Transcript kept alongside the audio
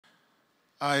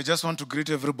I just want to greet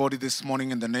everybody this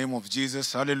morning in the name of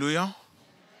Jesus. Hallelujah.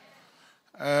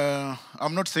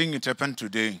 I'm not saying it happened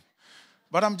today,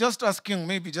 but I'm just asking,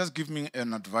 maybe just give me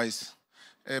an advice.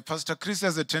 Pastor Chris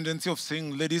has a tendency of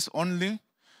saying ladies only.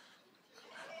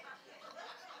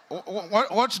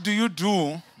 What do you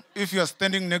do if you are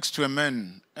standing next to a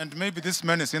man and maybe this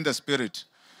man is in the spirit?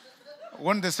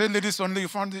 When they say ladies only, you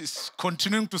find he's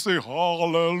continuing to say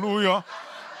hallelujah.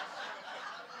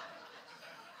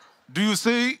 Do you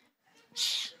say,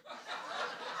 shh?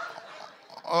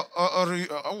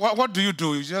 What do?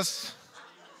 You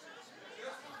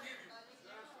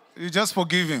just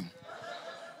forgive him.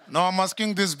 No, I'm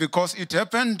asking this because it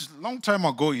happened a long time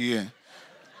ago here,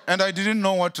 and I didn't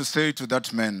know what to say to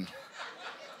that man.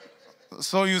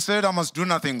 So you said I must do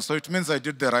nothing, so it means I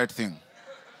did the right thing.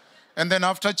 And then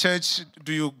after church,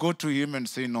 do you go to him and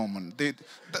say, no, man,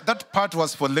 that part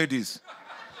was for ladies?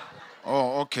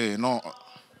 Oh, okay, no.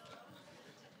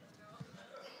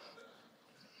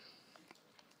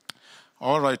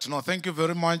 All right. No, thank you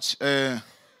very much. I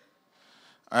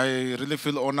really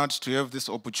feel honored to have this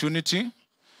opportunity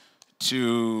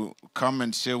to come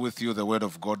and share with you the word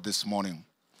of God this morning.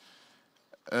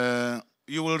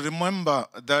 You will remember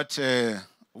that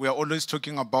we are always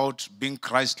talking about being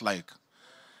Christ-like.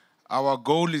 Our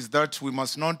goal is that we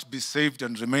must not be saved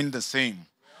and remain the same,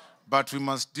 but we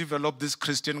must develop this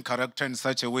Christian character in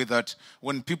such a way that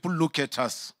when people look at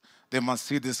us, they must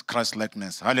see this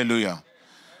Christ-likeness. Hallelujah.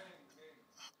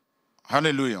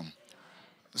 Hallelujah.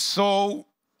 So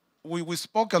we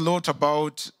spoke a lot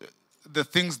about the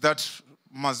things that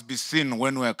must be seen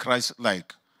when we are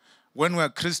Christ-like. When we are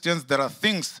Christians, there are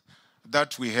things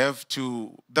that we have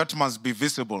to, that must be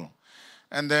visible.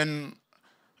 And then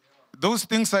those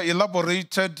things are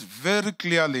elaborated very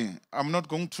clearly. I'm not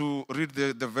going to read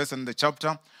the verse and the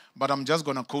chapter, but I'm just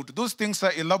going to quote. Those things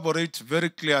are elaborated very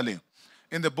clearly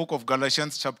in the book of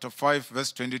Galatians chapter 5,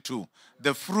 verse 22.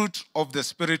 The fruit of the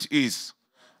Spirit is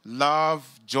love,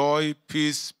 joy,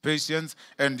 peace, patience,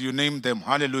 and you name them.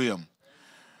 Hallelujah.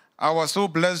 I was so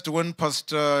blessed when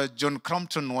Pastor John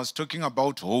Crampton was talking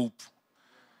about hope.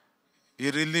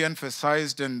 He really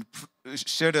emphasized and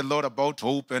shared a lot about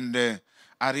hope, and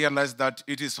I realized that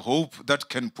it is hope that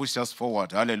can push us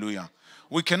forward. Hallelujah.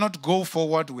 We cannot go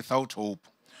forward without hope.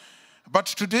 But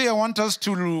today I want us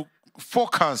to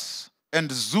focus and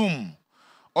zoom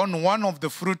on one of the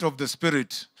fruit of the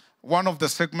Spirit, one of the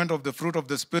segment of the fruit of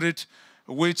the Spirit,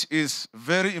 which is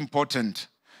very important,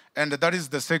 and that is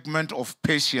the segment of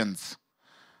patience.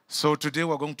 So today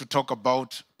we're going to talk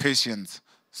about patience.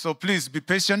 So please be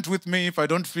patient with me if I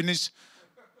don't finish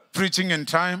preaching in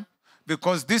time,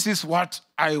 because this is what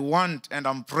I want, and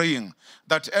I'm praying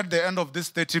that at the end of this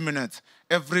 30 minutes,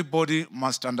 everybody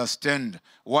must understand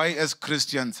why as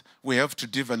Christians we have to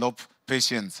develop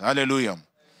patience. Hallelujah.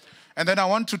 And then I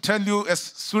want to tell you as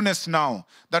soon as now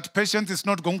that patience is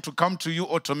not going to come to you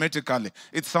automatically.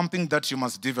 It's something that you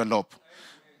must develop.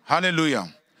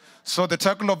 Hallelujah. So the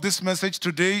title of this message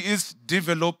today is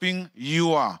Developing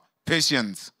Your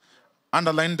Patience.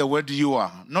 Underline the word you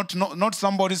are. Not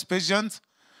somebody's patience.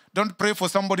 Don't pray for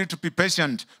somebody to be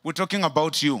patient. We're talking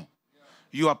about you.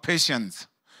 Your patience.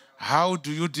 How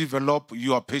do you develop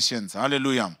your patience?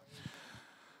 Hallelujah.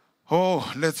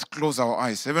 Oh, let's close our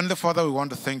eyes. Heavenly Father, we want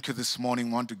to thank you this morning.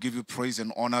 We want to give you praise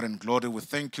and honor and glory. We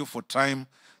thank you for time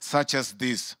such as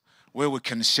this, where we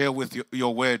can share with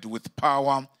your word with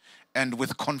power and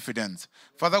with confidence.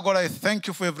 Father God, I thank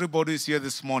you for everybody who's here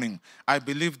this morning. I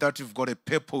believe that you've got a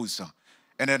purpose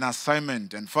and an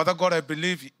assignment. And Father God, I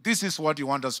believe this is what you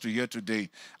want us to hear today.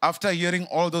 After hearing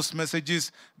all those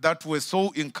messages that were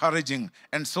so encouraging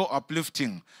and so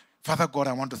uplifting, Father God,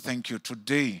 I want to thank you.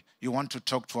 Today, you want to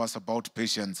talk to us about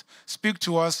patience. Speak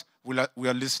to us. We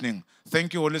are listening.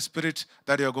 Thank you, Holy Spirit,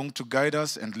 that you are going to guide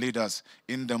us and lead us.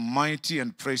 In the mighty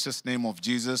and precious name of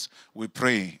Jesus, we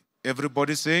pray.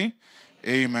 Everybody say,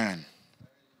 amen.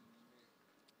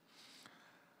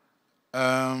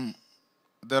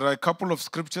 There are a couple of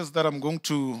scriptures that I'm going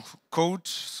to quote.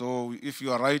 So if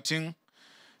you are writing,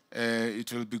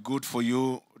 it will be good for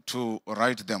you to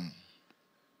write them.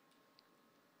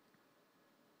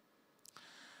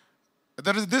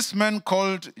 There is this man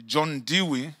called John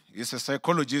Dewey. He's a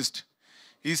psychologist.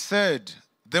 He said,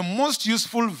 the most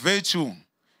useful virtue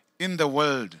in the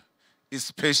world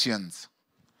is patience.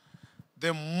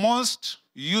 The most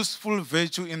useful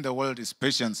virtue in the world is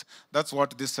patience. That's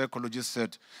what this psychologist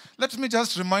said. Let me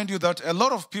just remind you that a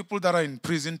lot of people that are in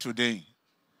prison today,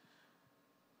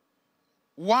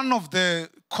 one of the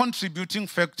contributing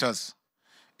factors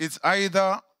is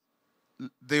either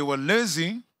they were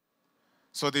lazy,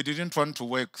 So they didn't want to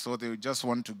work, so they just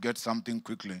want to get something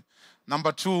quickly.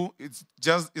 Number two, is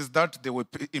that they were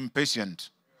impatient.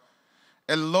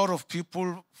 A lot of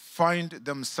people find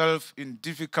themselves in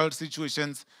difficult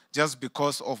situations just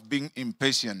because of being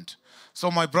impatient. So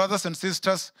my brothers and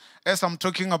sisters, as I'm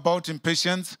talking about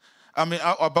impatience,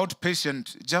 about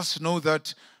patient, just know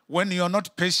that when you're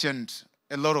not patient,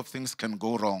 a lot of things can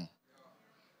go wrong.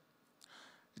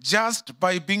 Just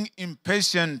by being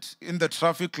impatient in the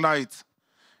traffic lights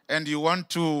and you want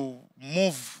to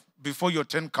move before your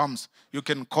turn comes, you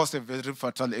can cause a very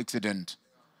fatal accident.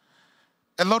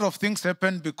 A lot of things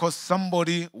happen because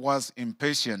somebody was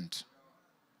impatient.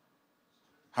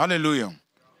 Hallelujah.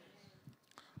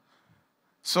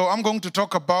 So I'm going to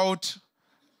talk about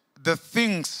the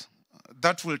things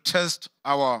that will test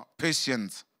our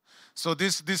patience. So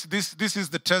this is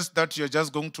the test that you're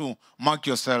just going to mark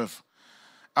yourself.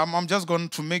 I'm just going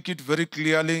to make it very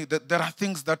clearly that there are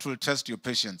things that will test your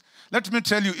patience. Let me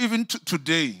tell you, even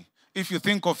today, if you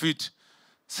think of it,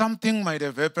 something might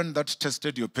have happened that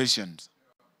tested your patience.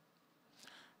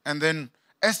 And then,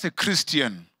 as a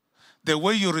Christian, the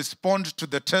way you respond to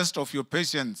the test of your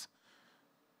patience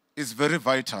is very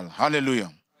vital.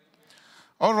 Hallelujah.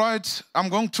 All right, I'm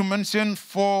going to mention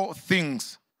 4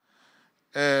 things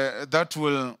that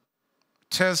will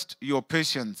test your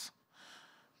patience.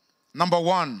 Number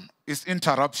 1 is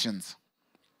interruptions.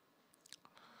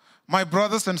 My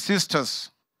brothers and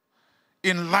sisters,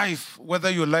 in life, whether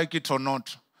you like it or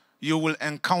not, you will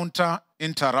encounter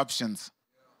interruptions.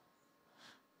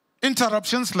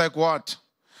 Interruptions like what?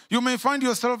 You may find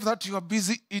yourself that you are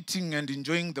busy eating and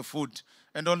enjoying the food,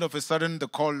 and all of a sudden the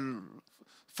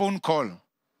phone call,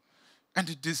 and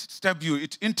it disturbs you.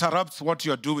 It interrupts what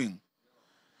you are doing.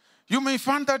 You may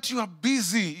find that you are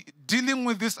busy dealing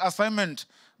with this assignment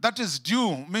that is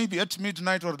due maybe at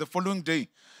midnight or the following day.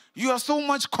 You are so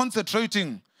much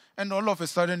concentrating, and all of a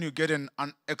sudden you get an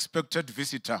unexpected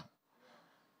visitor.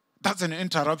 That's an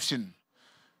interruption.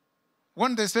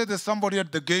 When they say there's somebody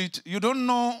at the gate, you don't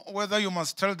know whether you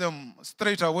must tell them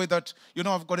straight away that,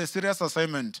 I've got a serious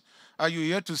assignment. Are you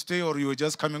here to stay or you're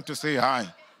just coming to say hi?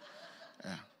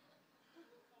 Yeah.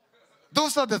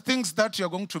 Those are the things that you're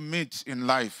going to meet in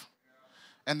life.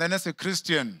 And then as a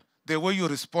Christian, the way you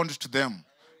respond to them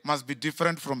must be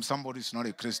different from somebody who's not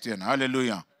a Christian.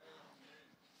 Hallelujah.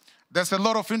 There's a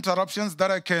lot of interruptions that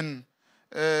I can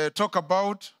talk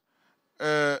about,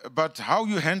 but how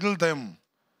you handle them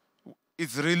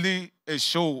is really a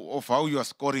show of how you are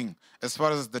scoring as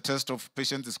far as the test of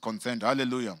patience is concerned.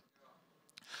 Hallelujah.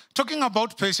 Talking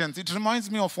about patience, it reminds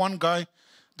me of one guy.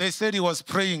 They said he was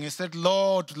praying. He said,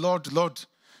 Lord, Lord, Lord,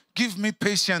 give me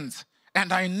patience,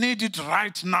 and I need it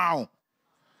right now.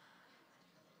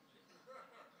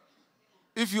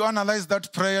 If you analyze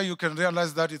that prayer, you can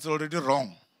realize that it's already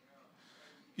wrong.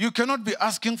 You cannot be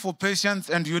asking for patience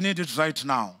and you need it right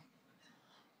now.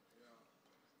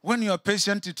 When you are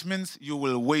patient, it means you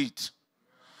will wait.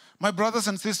 My brothers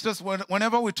and sisters,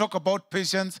 whenever we talk about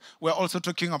patience, we're also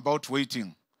talking about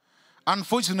waiting.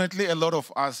 Unfortunately, a lot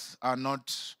of us are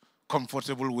not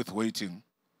comfortable with waiting.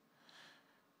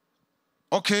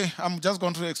 Okay, I'm just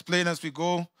going to explain as we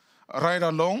go right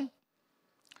along.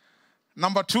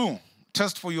 Number 2,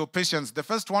 test for your patience. The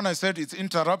first one I said is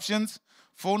interruptions,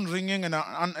 phone ringing, and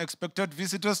unexpected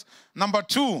visitors. Number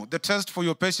 2, the test for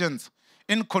your patience,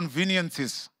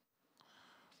 inconveniences.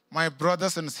 My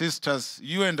brothers and sisters,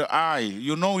 you and I,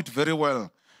 you know it very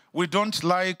well. We don't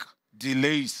like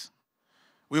delays.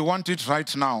 We want it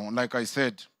right now, like I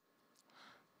said.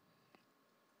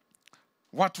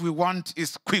 What we want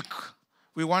is quick.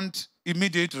 We want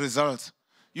immediate results.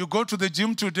 You go to the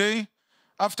gym today,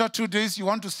 after 2 days, you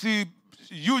want to see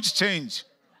huge change.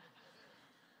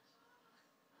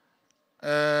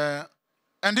 And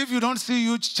if you don't see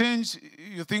huge change,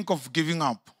 you think of giving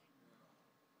up.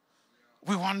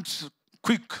 We want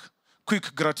quick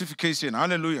gratification.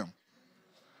 Hallelujah.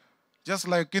 Just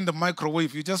like in the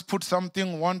microwave, you just put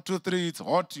something, 1, 2, 3, it's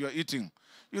hot, you're eating.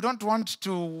 You don't want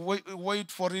to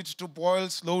wait for it to boil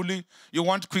slowly. You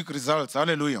want quick results.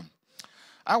 Hallelujah.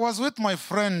 I was with my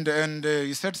friend and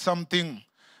he said something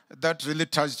that really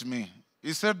touched me.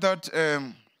 He said that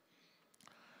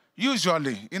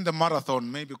usually in the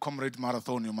marathon, maybe Comrade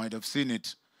Marathon, you might have seen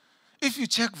it. If you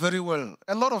check very well,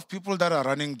 a lot of people that are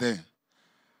running there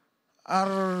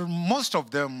are, most of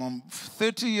them,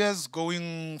 30 years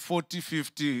going 40,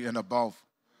 50 and above.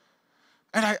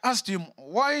 And I asked him,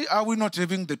 why are we not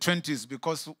having the 20s?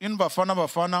 Because in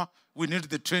Bafana, we need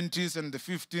the 20s and the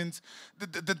 15s,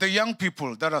 the young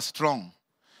people that are strong.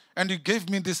 And he gave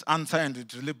me this answer and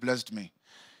it really blessed me.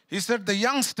 He said, the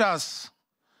youngsters,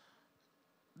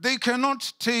 they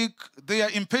cannot take, they are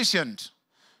impatient.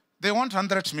 They want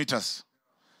 100 meters.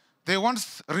 They want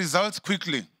results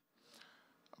quickly.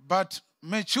 But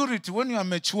maturity, when you are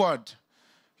matured,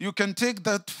 you can take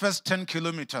that first 10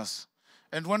 kilometers.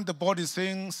 And when the body is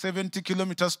saying 70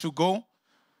 kilometers to go,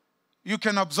 you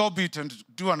can absorb it and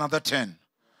do another 10.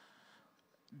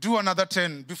 Do another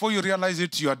 10. Before you realize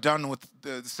it, you are done with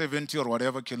the 70 or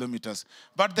whatever kilometers.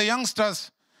 But the youngsters,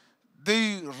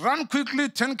 they run quickly,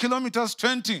 10 kilometers,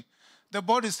 20. The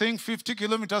body is saying 50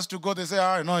 kilometers to go. They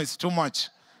say, no, it's too much.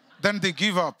 Then they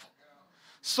give up.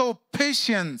 So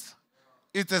patience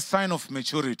is a sign of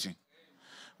maturity.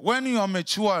 When you are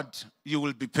matured, you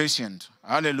will be patient.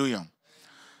 Hallelujah.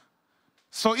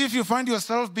 So if you find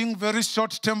yourself being very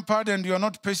short-tempered and you are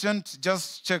not patient,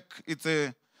 just check. It's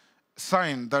a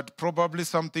sign that probably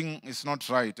something is not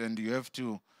right and you have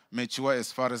to mature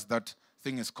as far as that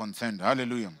thing is concerned.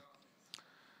 Hallelujah.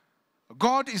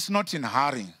 God is not in a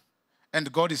hurry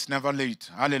and God is never late.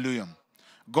 Hallelujah.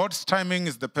 God's timing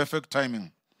is the perfect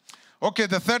timing. Okay,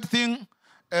 the third thing,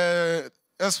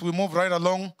 as we move right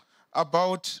along,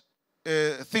 about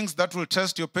things that will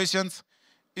test your patience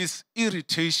is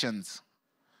irritations.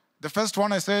 The first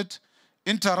one I said,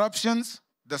 interruptions.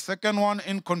 The second one,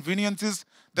 inconveniences.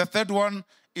 The third one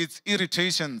is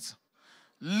irritations.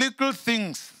 Little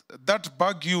things that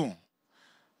bug you.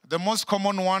 The most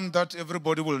common one that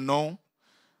everybody will know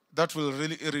that will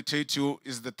really irritate you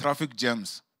is the traffic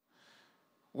jams.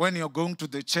 When you're going to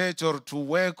the church or to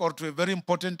work or to a very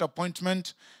important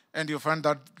appointment and you find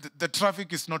that the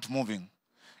traffic is not moving.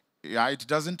 Yeah, it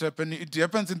doesn't happen. It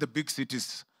happens in the big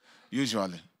cities,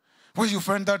 usually. Where you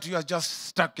find that you are just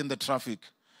stuck in the traffic.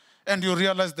 And you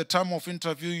realize the time of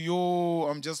interview,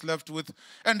 I'm just left with.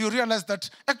 And you realize that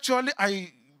actually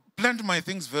I planned my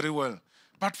things very well.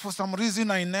 But for some reason,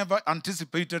 I never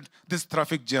anticipated this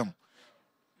traffic jam.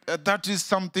 That is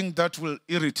something that will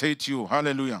irritate you.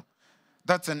 Hallelujah.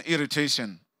 That's an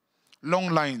irritation. Long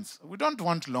lines. We don't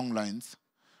want long lines.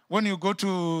 When you go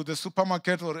to the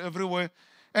supermarket or everywhere,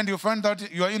 and you find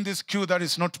that you are in this queue that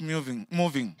is not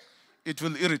moving, it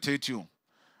will irritate you.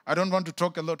 I don't want to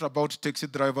talk a lot about taxi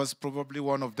drivers. Probably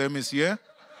one of them is here.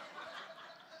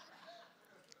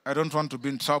 I don't want to be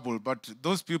in trouble, but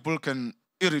those people can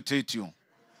irritate you.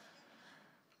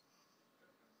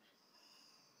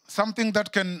 Something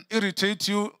that can irritate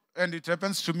you, and it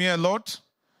happens to me a lot,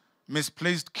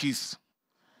 misplaced keys.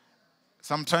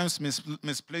 Sometimes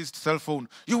misplaced cell phone.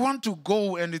 You want to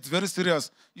go and it's very serious.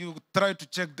 You try to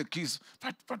check the keys,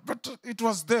 but it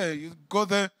was there. You go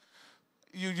there,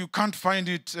 you can't find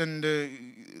it, and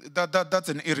that's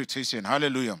an irritation.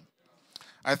 Hallelujah.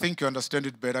 I think you understand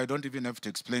it better. I don't even have to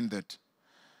explain that.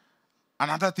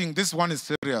 Another thing, this one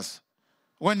is serious.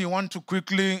 When you want to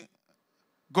quickly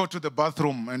go to the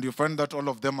bathroom and you find that all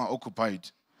of them are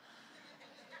occupied.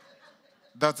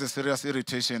 That's a serious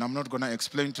irritation. I'm not going to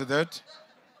explain to that.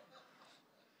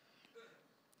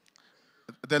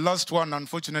 The last one,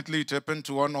 unfortunately, it happened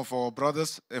to one of our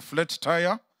brothers, a flat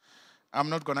tire. I'm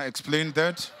not going to explain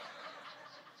that.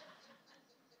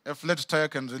 A flat tire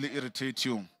can really irritate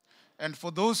you. And for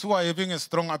those who are having a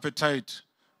strong appetite,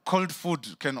 cold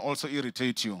food can also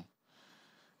irritate you.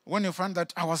 When you find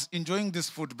that I was enjoying this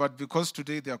food, but because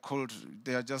today they are cold,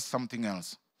 they are just something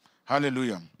else.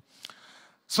 Hallelujah.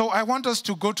 So I want us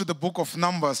to go to the book of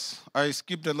Numbers. I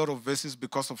skipped a lot of verses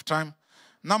because of time.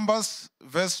 Numbers,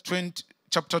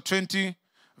 chapter 20,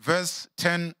 verse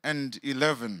 10 and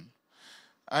 11.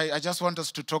 I just want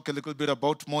us to talk a little bit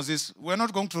about Moses. We're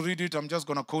not going to read it. I'm just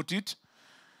going to quote it.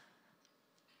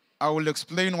 I will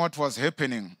explain what was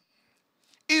happening.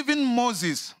 Even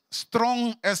Moses,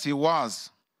 strong as he was,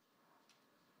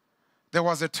 there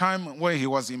was a time where he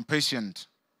was impatient.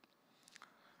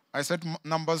 I said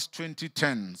Numbers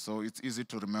 20:10, so it's easy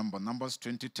to remember. Numbers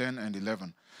 20:10 and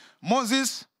 11.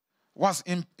 Moses was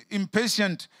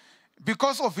impatient.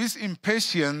 Because of his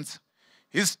impatience,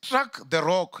 he struck the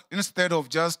rock instead of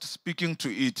just speaking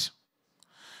to it.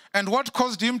 And what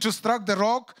caused him to strike the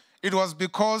rock? It was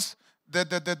because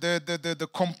the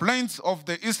complaints of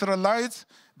the Israelites,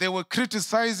 they were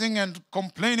criticizing and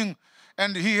complaining.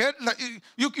 And he had,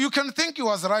 you can think he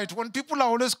was right. When people are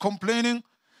always complaining,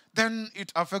 then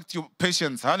it affects your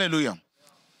patience. Hallelujah.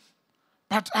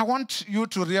 But I want you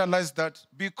to realize that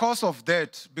because of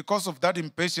that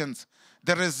impatience,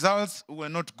 the results were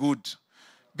not good.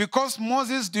 Because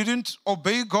Moses didn't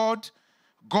obey God,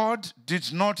 God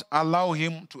did not allow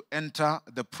him to enter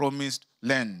the promised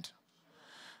land.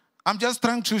 I'm just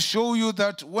trying to show you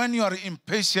that when you are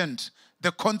impatient,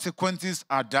 the consequences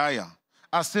are dire,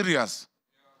 are serious.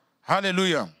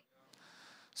 Hallelujah.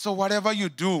 So whatever you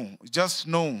do, just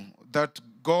know that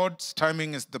God's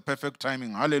timing is the perfect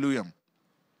timing. Hallelujah.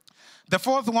 The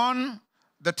fourth one,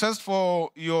 the test for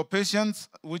your patience,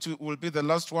 which will be the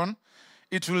last one,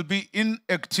 it will be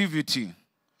inactivity.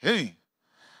 Hey,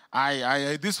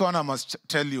 this one I must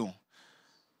tell you.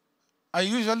 I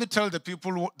usually tell the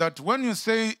people that when you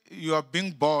say you are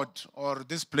being bored or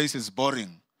this place is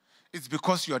boring, it's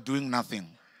because you are doing nothing.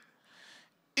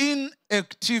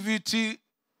 Inactivity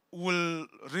will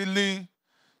really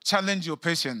challenge your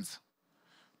patience.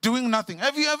 Doing nothing.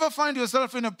 Have you ever find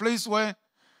yourself in a place where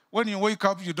when you wake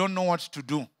up, you don't know what to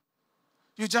do?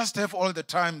 You just have all the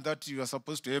time that you are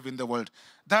supposed to have in the world.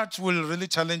 That will really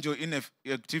challenge your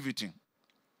inactivity.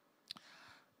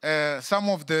 Some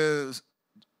of the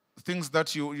things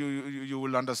that you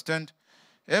will understand.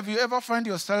 Have you ever find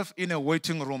yourself in a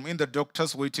waiting room, in the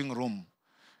doctor's waiting room,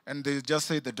 and they just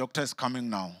say the doctor is coming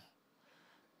now?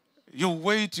 You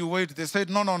wait. They said,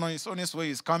 no, it's on his way.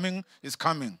 He's coming.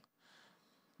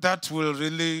 That will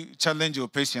really challenge your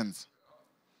patience.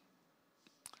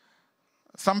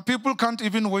 Some people can't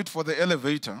even wait for the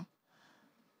elevator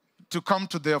to come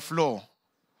to their floor.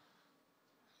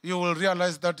 You will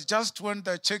realize that just when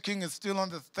the checking is still on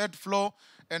the 3rd floor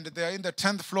and they are in the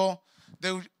 10th floor,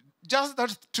 just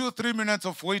that 2-3 minutes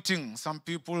of waiting, some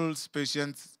people's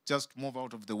patience just move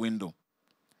out of the window.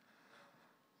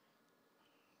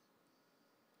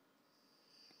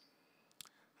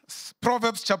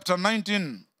 Proverbs chapter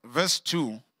 19, verse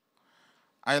 2.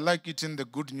 I like it in the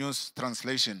Good News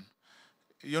translation.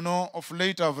 You know, of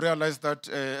late I've realized that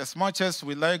as much as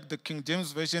we like the King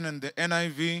James Version and the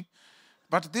NIV,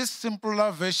 but these simpler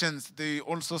versions, they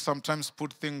also sometimes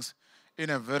put things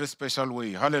in a very special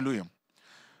way. Hallelujah.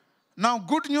 Now,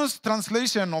 Good News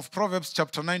translation of Proverbs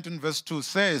chapter 19, verse 2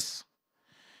 says,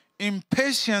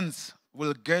 impatience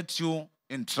will get you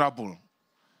in trouble.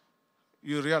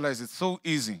 You realize it's so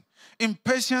easy.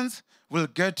 Impatience will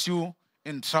get you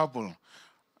in trouble.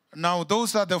 Now,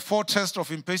 those are the 4 tests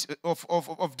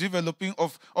of developing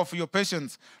your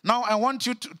patience. Now, I want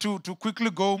you to quickly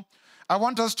go. I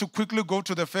want us to quickly go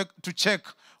to the fact to check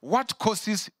what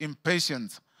causes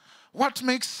impatience. What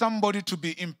makes somebody to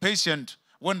be impatient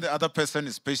when the other person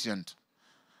is patient?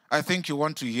 I think you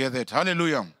want to hear that.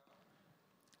 Hallelujah.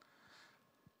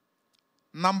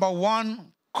 Number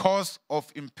 1 cause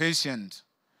of impatience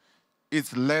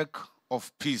is lack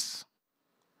of peace.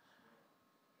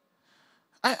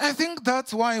 I think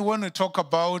that's why when we talk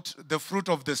about the fruit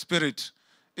of the Spirit,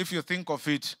 if you think of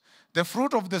it, the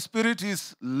fruit of the Spirit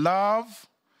is love,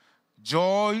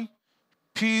 joy,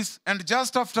 peace, and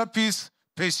just after peace,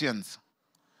 patience.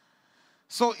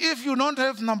 So if you don't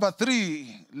have number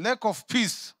 3, lack of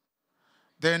peace,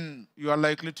 then you are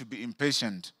likely to be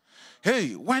impatient.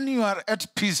 Hey, when you are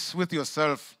at peace with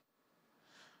yourself,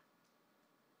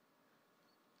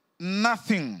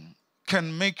 nothing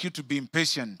can make you to be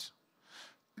impatient.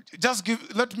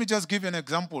 Let me just give you an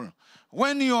example.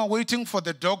 When you are waiting for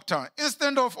the doctor,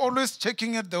 instead of always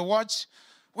checking at the watch,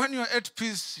 when you're at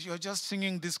peace, you're just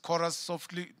singing this chorus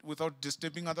softly without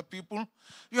disturbing other people.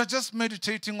 You're just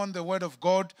meditating on the word of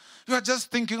God. You're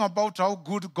just thinking about how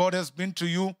good God has been to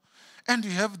you. And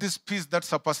you have this peace that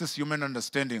surpasses human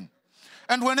understanding.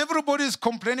 And when everybody is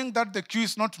complaining that the queue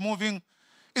is not moving,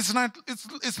 it's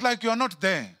like you're not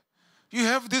there. You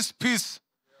have this peace.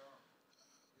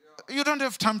 You don't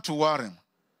have time to worry.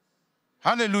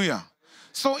 Hallelujah.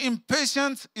 So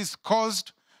impatience is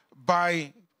caused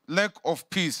by lack of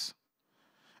peace.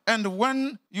 And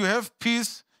when you have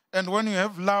peace and when you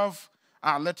have love,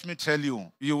 let me tell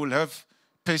you, you will have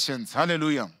patience.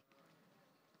 Hallelujah.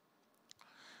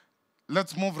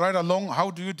 Let's move right along.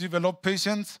 How do you develop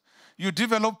patience? You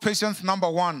develop patience, number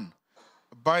 1,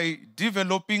 by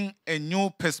developing a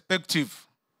new perspective.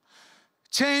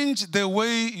 Change the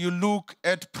way you look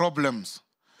at problems.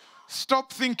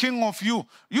 Stop thinking of you.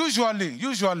 Usually,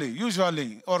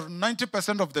 or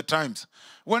 90% of the times,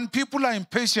 when people are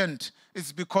impatient,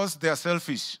 it's because they are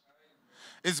selfish.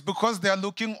 It's because they are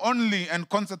looking only and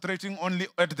concentrating only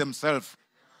at themselves.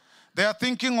 They are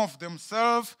thinking of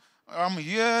themselves. I'm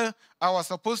here. I was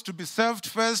supposed to be served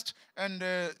first. And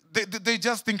they're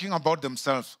just thinking about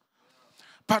themselves.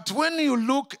 But when you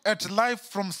look at life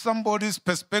from somebody's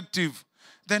perspective,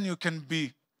 then you can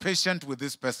be patient with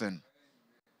this person.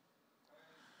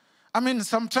 I mean,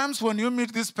 sometimes when you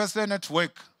meet this person at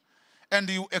work and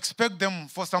you expect them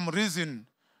for some reason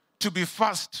to be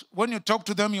fast, when you talk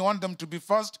to them, you want them to be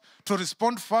fast, to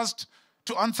respond fast,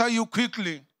 to answer you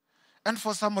quickly. And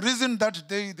for some reason that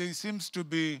they seems to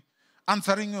be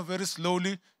answering you very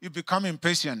slowly, you become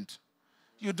impatient.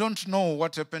 You don't know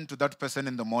what happened to that person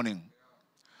in the morning.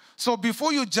 So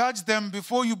before you judge them,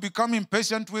 before you become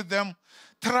impatient with them,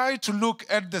 try to look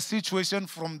at the situation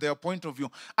from their point of view.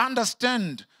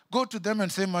 Understand. Go to them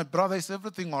and say, my brother, is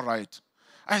everything all right?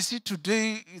 I see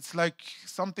today it's like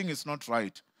something is not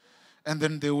right. And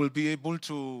then they will be able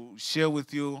to share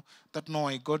with you that, no,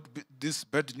 I got this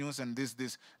bad news and this.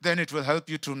 Then it will help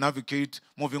you to navigate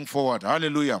moving forward.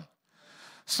 Hallelujah.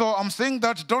 So I'm saying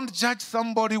that don't judge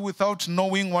somebody without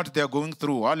knowing what they're going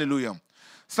through. Hallelujah.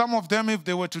 Some of them, if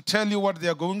they were to tell you what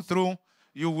they're going through,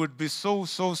 you would be so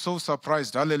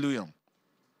surprised. Hallelujah.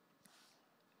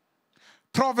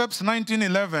 Proverbs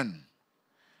 19:11.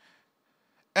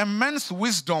 A man's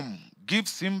wisdom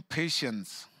gives him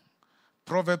patience.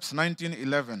 Proverbs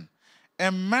 19:11.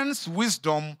 A man's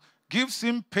wisdom gives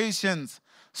him patience,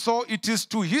 so it is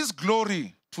to his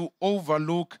glory to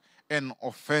overlook an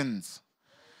offense.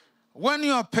 When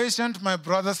you are patient, my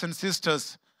brothers and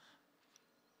sisters,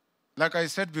 like I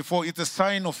said before, it's a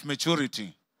sign of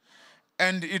maturity.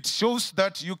 And it shows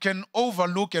that you can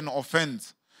overlook an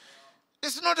offense.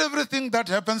 It's not everything that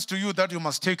happens to you that you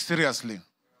must take seriously.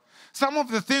 Some of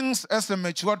the things, as a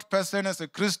matured person, as a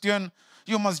Christian,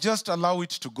 you must just allow it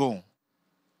to go.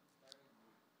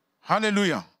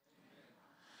 Hallelujah.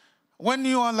 When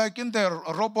you are like in the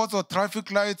robots or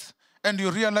traffic lights and you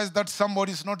realize that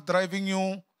somebody is not driving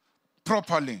you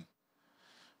properly,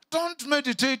 don't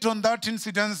meditate on that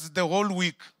incident the whole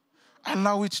week.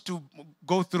 Allow it to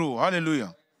go through.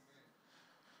 Hallelujah.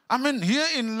 I mean, here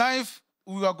in life,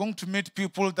 we are going to meet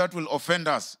people that will offend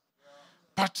us.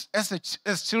 But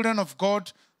as children of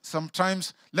God,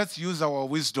 sometimes let's use our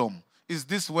wisdom. Is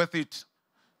this worth it?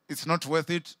 It's not worth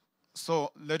it,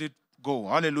 so let it go.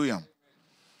 Hallelujah.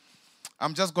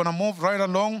 I'm just going to move right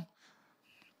along.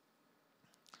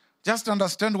 Just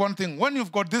understand one thing. When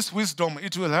you've got this wisdom,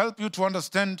 it will help you to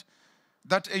understand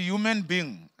that a human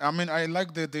being, I mean, I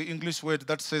like the English word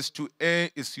that says to err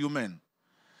is human.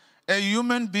 A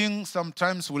human being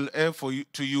sometimes will err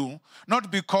to you,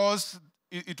 not because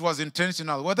it was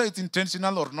intentional, whether it's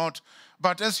intentional or not,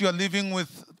 but as you are living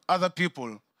with other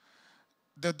people,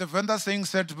 the vendor saying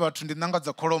said, but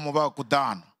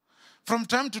from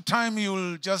time to time, you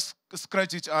will just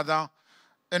scratch each other,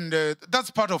 and that's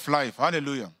part of life.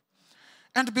 Hallelujah.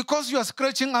 And because you are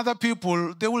scratching other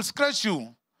people, they will scratch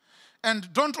you.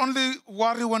 And don't only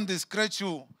worry when they scratch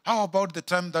you. How about the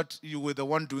time that you were the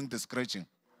one doing the scratching?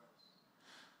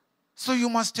 So you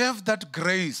must have that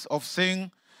grace of saying,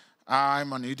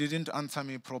 man, he didn't answer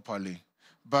me properly,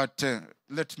 but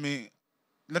let me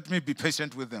be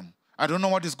patient with them. I don't know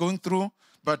what is going through,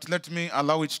 but let me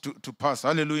allow it to pass.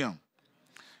 Hallelujah.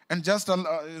 And just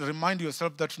remind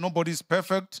yourself that nobody is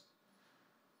perfect.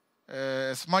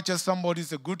 As much as somebody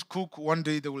is a good cook, one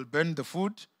day they will burn the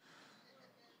food.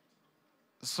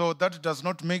 So that does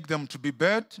not make them to be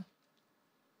bad.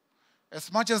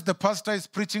 As much as the pastor is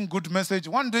preaching good message,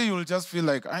 one day you will just feel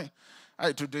like,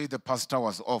 today the pastor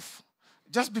was off.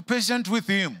 Just be patient with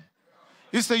him.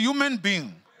 He's a human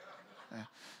being.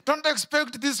 Don't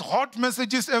expect these hot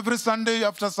messages every Sunday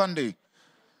after Sunday.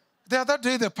 The other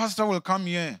day the pastor will come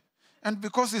here, and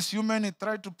because he's human, he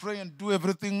tried to pray and do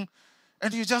everything,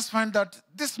 and you just find that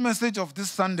this message of this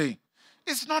Sunday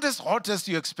is not as hot as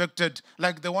you expected,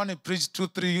 like the one he preached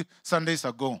 2-3 Sundays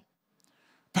ago.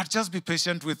 But just be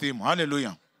patient with him.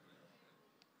 Hallelujah.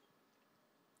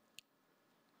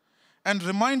 And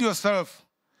remind yourself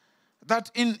that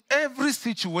in every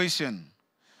situation,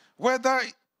 whether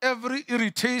every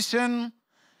irritation,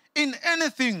 in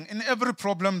anything, in every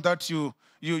problem that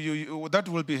that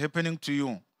will be happening to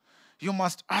you, you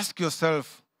must ask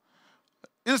yourself,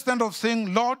 instead of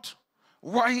saying, Lord,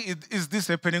 why is this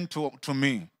happening to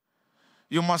me?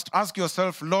 You must ask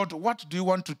yourself, Lord, what do you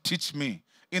want to teach me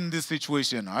in this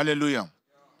situation? Hallelujah.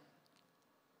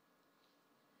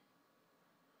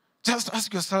 Just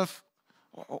ask yourself,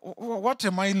 what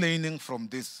am I learning from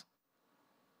this?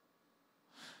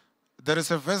 There is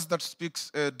a verse that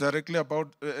speaks directly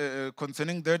about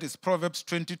concerning that. It's Proverbs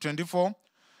 20:24.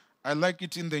 I like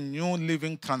it in the New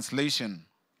Living Translation.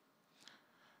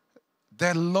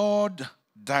 The Lord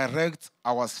directs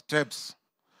our steps.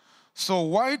 So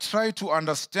why try to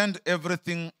understand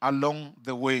everything along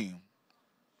the way?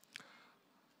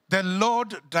 The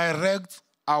Lord directs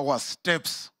our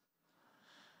steps.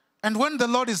 And when the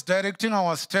Lord is directing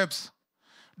our steps,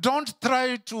 don't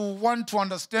try to want to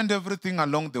understand everything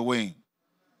along the way.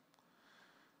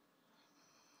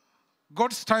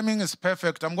 God's timing is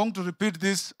perfect. I'm going to repeat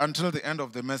this until the end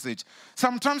of the message.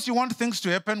 Sometimes you want things to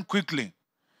happen quickly,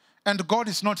 and God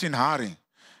is not in a hurry.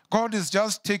 God is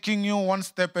just taking you one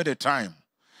step at a time.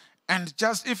 And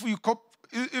just if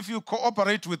you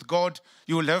cooperate with God,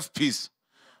 you will have peace.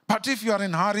 But if you are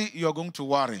in a hurry, you are going to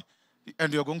worry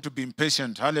and you're going to be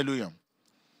impatient. Hallelujah.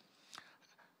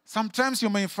 Sometimes you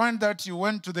may find that you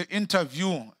went to the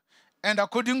interview and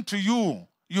according to you,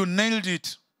 you nailed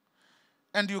it.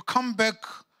 And you come back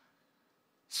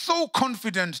so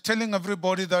confident, telling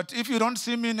everybody that if you don't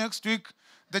see me next week,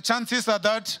 the chances are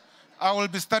that I will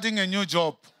be starting a new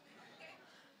job.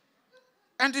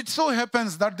 And it so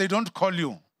happens that they don't call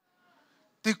you.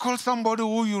 They call somebody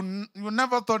who you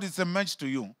never thought is a match to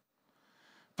you.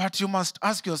 But you must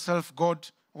ask yourself, God,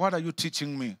 what are you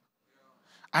teaching me?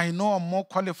 I know I'm more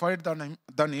qualified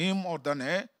than him or than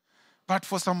her, but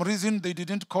for some reason they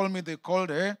didn't call me, they called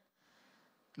her.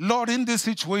 Lord, in these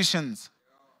situations,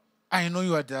 I know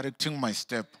you are directing my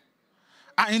step.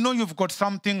 I know you've got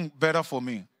something better for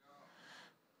me.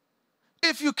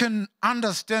 If you can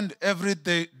understand every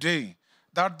day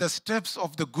that the steps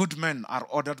of the good man are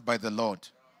ordered by the Lord.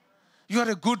 You are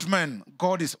a good man.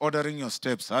 God is ordering your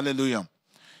steps. Hallelujah.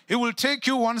 He will take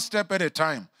you one step at a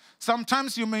time.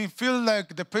 Sometimes you may feel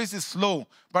like the pace is slow,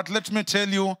 but let me tell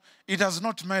you, it does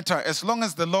not matter. As long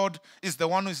as the Lord is the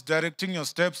one who is directing your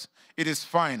steps, it is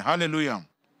fine. Hallelujah.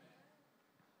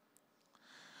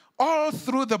 All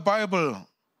through the Bible,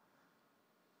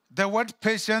 the word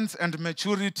patience and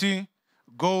maturity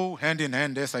go hand in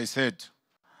hand, as I said.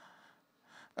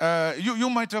 You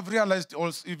might have realized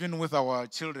also, even with our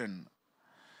children,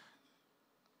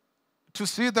 to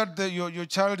see that your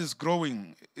child is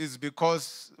growing is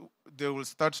because they will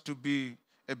start to be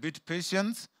a bit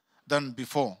patient than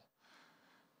before.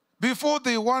 Before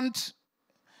they want,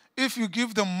 if you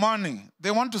give them money, they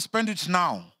want to spend it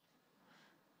now.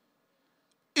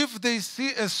 If they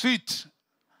see a sweet,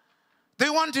 they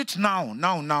want it now.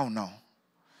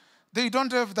 They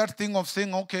don't have that thing of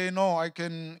saying, okay, no, I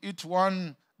can eat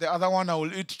one, the other one I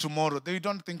will eat tomorrow. They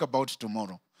don't think about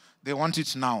tomorrow. They want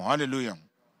it now. Hallelujah.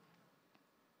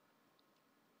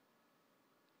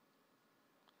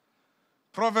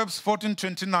 Proverbs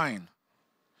 14:29,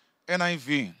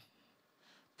 NIV.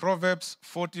 Proverbs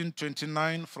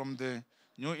 14:29 from the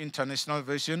New International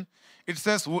Version. It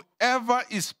says, whoever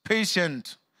is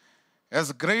patient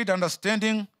has great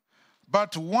understanding,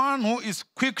 but one who is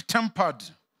quick-tempered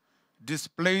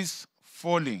displays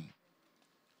folly.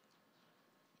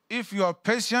 If you are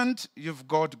patient, you've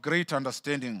got great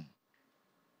understanding.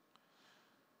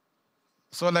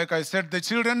 So like I said, the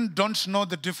children don't know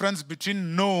the difference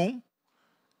between no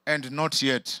and not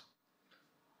yet.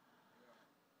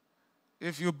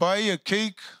 If you buy a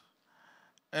cake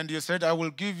and you said, I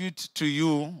will give it to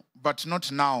you, but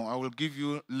not now, I will give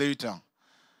you later,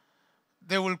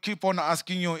 they will keep on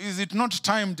asking you, is it not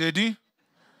time, Daddy?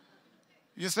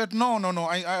 You said, no,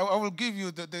 I will give you.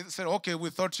 They said, okay,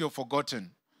 we thought you've forgotten.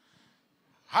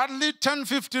 Hardly 10,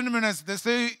 15 minutes, they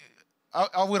say,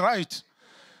 are we right?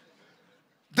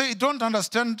 They don't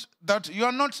understand that you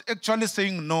are not actually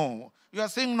saying no. You are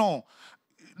saying no,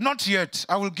 not yet.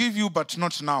 I will give you, but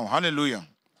not now. Hallelujah.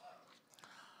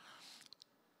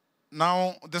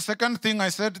 Now, the second thing I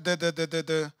said,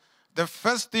 the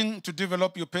first thing to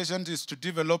develop your patience is to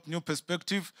develop new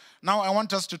perspective. Now, I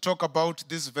want us to talk about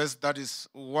this verse that is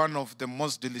one of the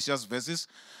most delicious verses.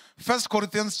 1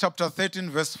 Corinthians chapter 13,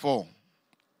 verse 4.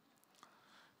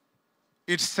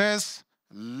 It says,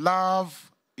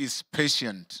 love is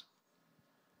patient.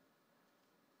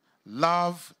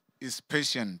 Love is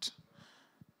patient.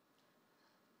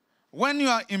 When you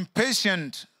are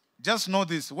impatient, just know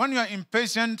this. When you are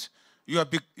impatient, you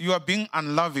are being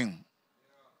unloving.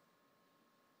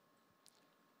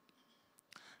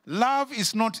 Love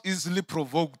is not easily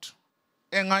provoked.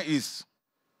 Anger is.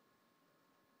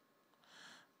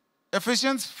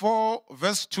 Ephesians 4,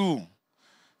 verse 2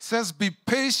 says, be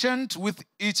patient with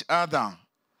each other.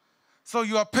 So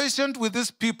you are patient with these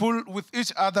people, with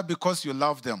each other, because you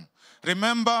love them.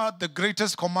 Remember, the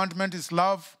greatest commandment is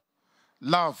love.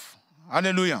 Love.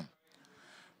 Hallelujah.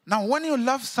 Now, when you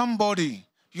love somebody,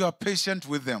 you are patient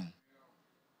with them.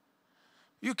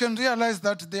 You can realize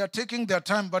that they are taking their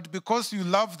time, but because you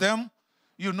love them,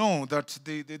 you know that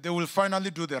they will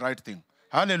finally do the right thing.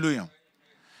 Hallelujah.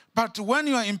 But when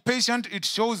you are impatient, it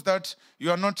shows that you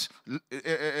are not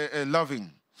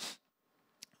loving.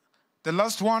 The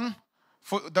last one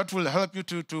that will help you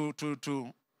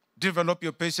to develop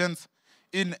your patience,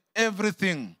 in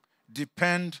everything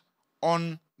depend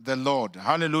on the Lord.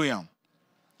 Hallelujah.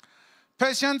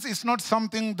 Patience is not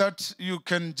something that you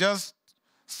can just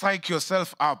psych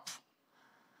yourself up.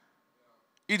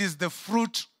 It is the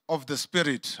fruit of the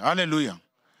Spirit. Hallelujah.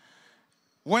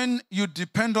 When you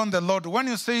depend on the Lord, when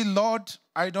you say, Lord,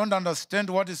 I don't understand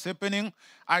what is happening,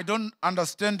 I don't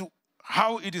understand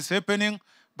how it is happening,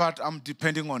 but I'm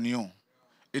depending on you.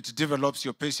 it develops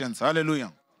your patience.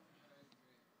 Hallelujah.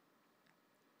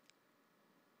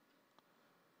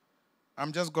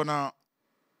 I'm just going to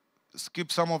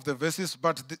skip some of the verses,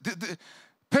 but the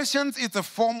patience is a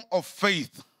form of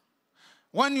faith.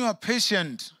 When you are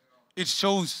patient, it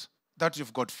shows that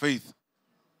you've got faith.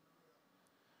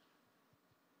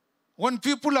 When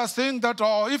people are saying that,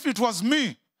 oh, if it was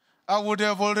me, I would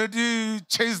have already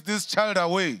chased this child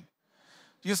away.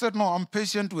 You said, no, I'm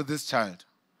patient with this child.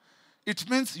 It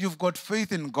means you've got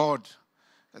faith in God,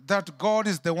 that God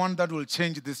is the one that will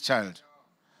change this child.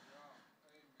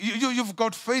 You've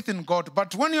got faith in God,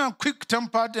 but when you are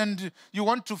quick-tempered and you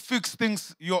want to fix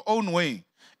things your own way,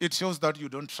 it shows that you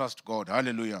don't trust God.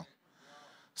 Hallelujah.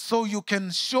 So you can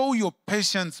show your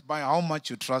patience by how much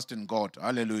you trust in God.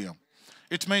 Hallelujah.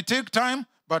 It may take time,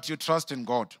 but you trust in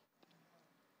God.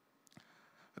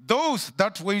 Those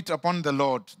that wait upon the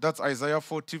Lord, that's Isaiah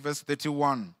 40, verse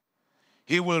 31.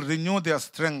 He will renew their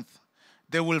strength.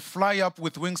 They will fly up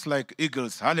with wings like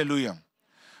eagles. Hallelujah.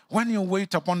 When you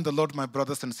wait upon the Lord, my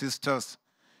brothers and sisters,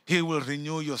 He will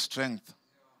renew your strength.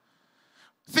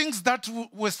 Things that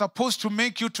were supposed to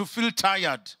make you to feel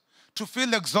tired, to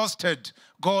feel exhausted,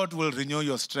 God will renew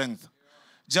your strength.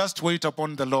 Just wait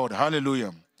upon the Lord.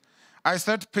 Hallelujah. I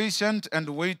said patient and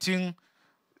waiting,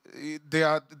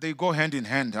 they go hand in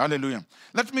hand. Hallelujah.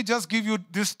 Let me just give you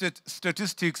these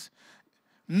statistics.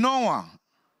 Noah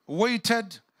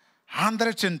waited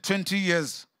 120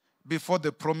 years before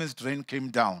the promised rain came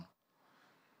down.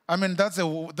 I mean, that's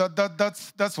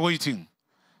waiting.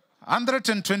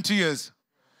 120 years.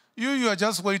 You are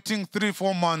just waiting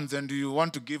 3-4 months and you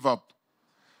want to give up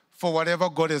for whatever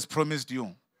God has promised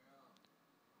you.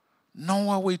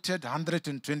 Noah waited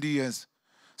 120 years.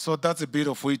 So that's a bit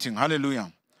of waiting.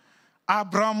 Hallelujah.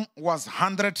 Abraham was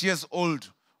 100 years old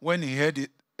when he had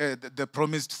the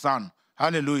promised son.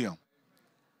 Hallelujah.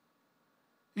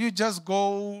 You just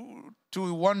go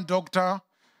to one doctor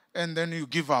and then you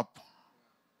give up.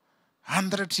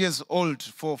 100 years old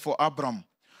for Abraham.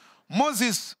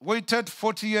 Moses waited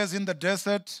 40 years in the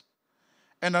desert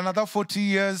and another 40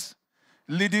 years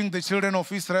leading the children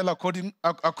of Israel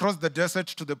across the desert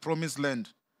to the promised land.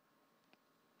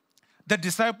 The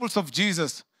disciples of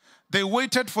Jesus, they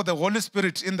waited for the Holy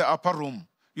Spirit in the upper room.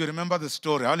 You remember the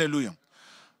story. Hallelujah.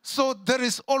 So there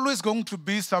is always going to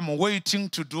be some waiting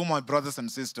to do, my brothers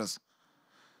and sisters.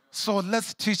 So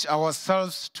let's teach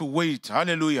ourselves to wait.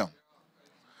 Hallelujah.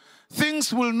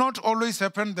 Things will not always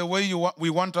happen the way we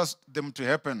want them to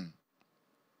happen.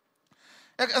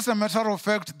 As a matter of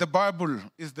fact, the Bible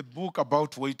is the book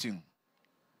about waiting.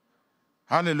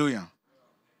 Hallelujah.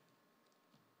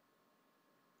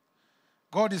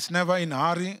 God is never in a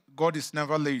hurry. God is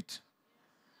never late.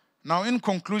 Now, in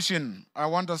conclusion, I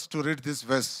want us to read this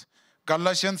verse.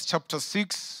 Galatians chapter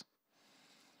 6.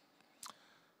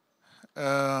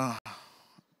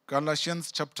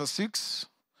 Galatians chapter 6.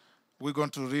 We're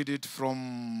going to read it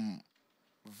from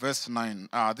verse 9.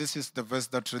 This is the verse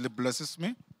that really blesses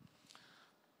me.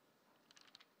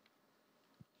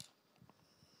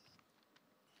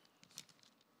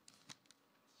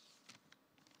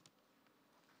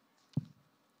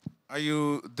 Are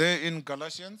you there in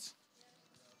Galatians?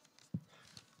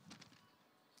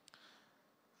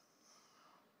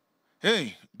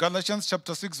 Hey, Galatians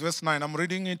chapter 6, verse 9. I'm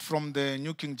reading it from the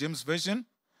New King James Version.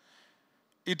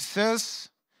 It says,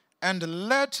 "And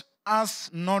let us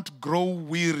not grow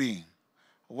weary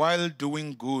while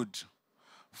doing good,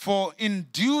 for in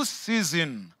due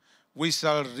season we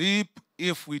shall reap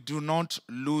if we do not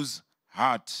lose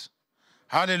heart."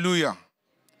 Hallelujah.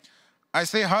 I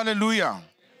say hallelujah.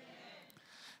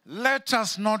 Let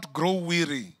us not grow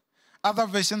weary. Other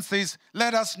version says,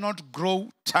 let us not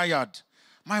grow tired.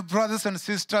 My brothers and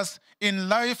sisters, in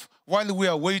life, while we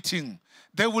are waiting,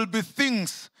 there will be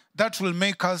things that will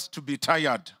make us to be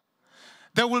tired.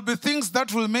 There will be things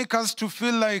that will make us to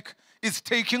feel like it's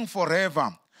taking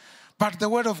forever. But the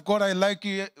word of God, I like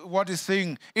what it's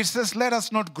saying. It says, let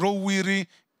us not grow weary,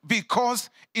 because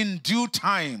in due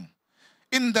time,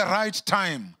 in the right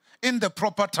time, in the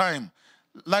proper time,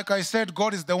 like I said,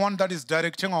 God is the one that is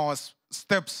directing our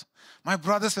steps. My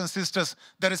brothers and sisters,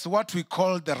 there is what we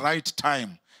call the right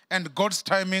time. And God's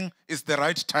timing is the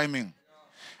right timing.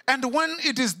 And when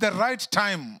it is the right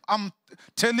time, I'm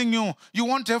telling you, you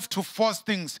won't have to force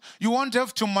things. You won't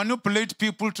have to manipulate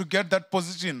people to get that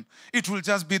position. It will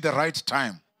just be the right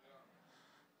time.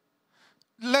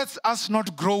 Let us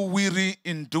not grow weary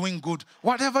in doing good.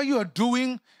 Whatever you are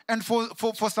doing, and for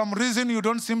some reason you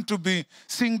don't seem to be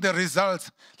seeing the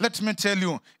results, let me tell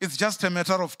you, it's just a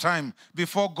matter of time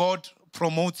before God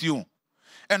promotes you.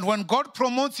 And when God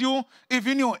promotes you,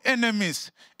 even your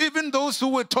enemies, even those who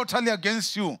were totally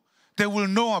against you, they will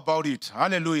know about it.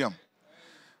 Hallelujah.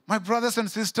 My brothers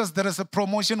and sisters, there is a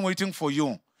promotion waiting for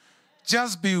you.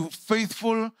 Just be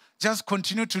faithful. Just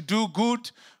continue to do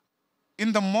good.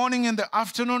 In the morning, in the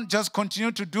afternoon, just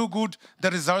continue to do good.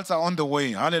 The results are on the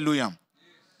way. Hallelujah.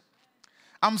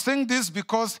 I'm saying this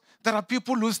because there are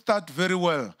people who start very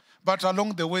well, but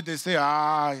along the way they say,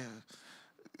 I've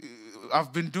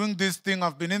been doing this thing,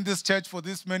 I've been in this church for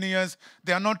this many years,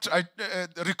 they are not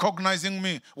recognizing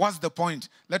me. What's the point?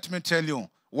 Let me tell you,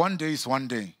 one day is one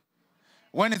day.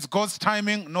 When it's God's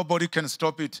timing, nobody can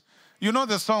stop it. You know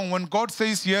the song, when God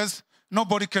says yes,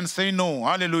 nobody can say no.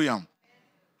 Hallelujah.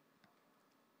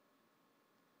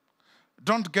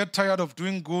 Don't get tired of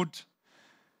doing good,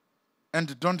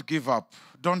 and don't give up.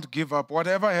 Don't give up.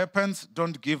 Whatever happens,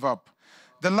 don't give up.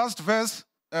 The last verse,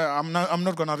 I'm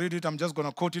not going to read it. I'm just going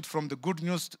to quote it from the Good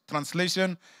News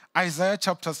Translation. Isaiah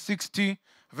chapter 60,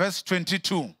 verse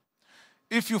 22.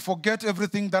 If you forget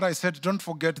everything that I said, don't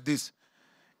forget this.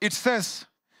 It says,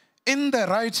 in the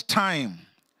right time,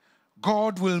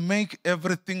 God will make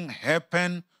everything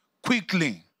happen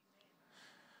quickly.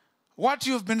 What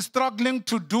you've been struggling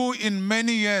to do in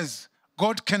many years,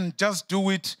 God can just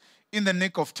do it in the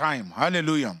nick of time.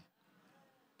 Hallelujah.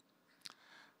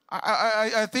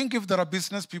 I think if there are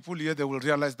business people here, they will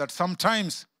realize that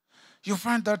sometimes you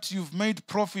find that you've made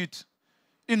profit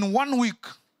in 1 week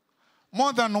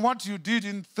more than what you did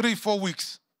in 3-4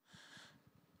 weeks.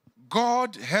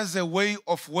 God has a way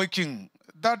of working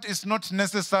that is not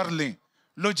necessarily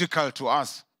logical to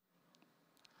us.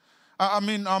 I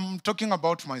mean, I'm talking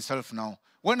about myself now.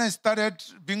 When I started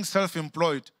being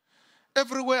self-employed,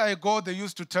 everywhere I go, they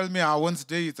used to tell me,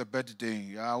 Wednesday is a bad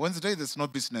day. Wednesday, there's no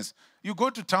business. You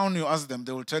go to town, you ask them,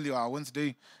 they will tell you,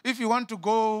 Wednesday. If you want to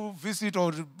go visit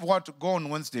or what, go on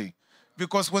Wednesday.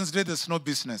 Because Wednesday, there's no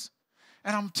business.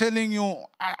 And I'm telling you,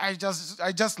 I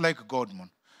just like God, man.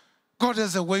 God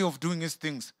has a way of doing his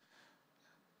things.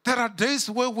 There are days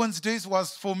where Wednesdays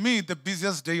was, for me, the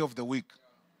busiest day of the week.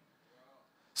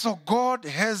 So God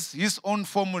has his own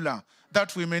formula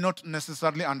that we may not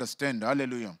necessarily understand.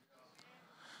 Hallelujah.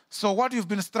 So what you've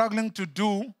been struggling to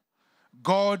do,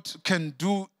 God can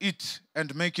do it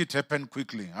and make it happen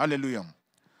quickly. Hallelujah.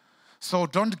 So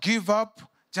don't give up.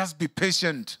 Just be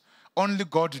patient. Only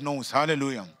God knows.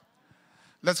 Hallelujah.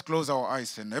 Let's close our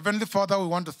eyes. And Heavenly Father, we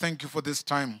want to thank you for this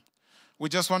time. We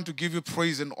just want to give you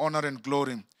praise and honor and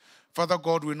glory. Father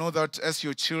God, we know that as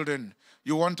your children,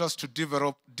 you want us to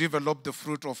develop the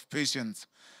fruit of patience.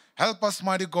 Help us,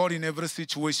 mighty God, in every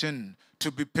situation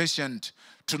to be patient,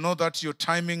 to know that your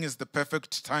timing is the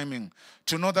perfect timing,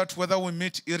 to know that whether we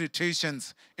meet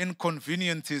irritations,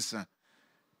 inconveniences,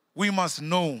 we must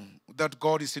know that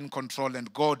God is in control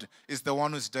and God is the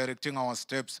one who is directing our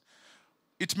steps.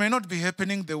 It may not be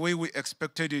happening the way we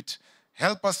expected it.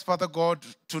 Help us, Father God,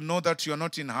 to know that you are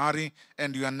not in a hurry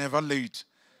and you are never late.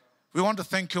 We want to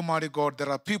thank you, mighty God. There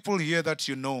are people here that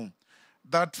you know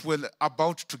that were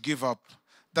about to give up,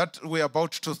 that we're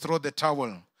about to throw the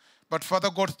towel. But Father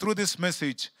God, through this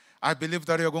message, I believe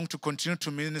that you're going to continue to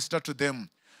minister to them,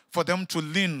 for them to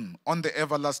lean on the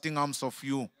everlasting arms of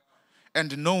you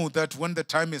and know that when the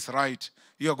time is right,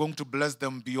 you are going to bless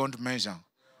them beyond measure.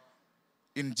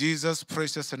 In Jesus'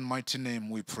 precious and mighty name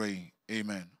we pray.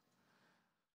 Amen.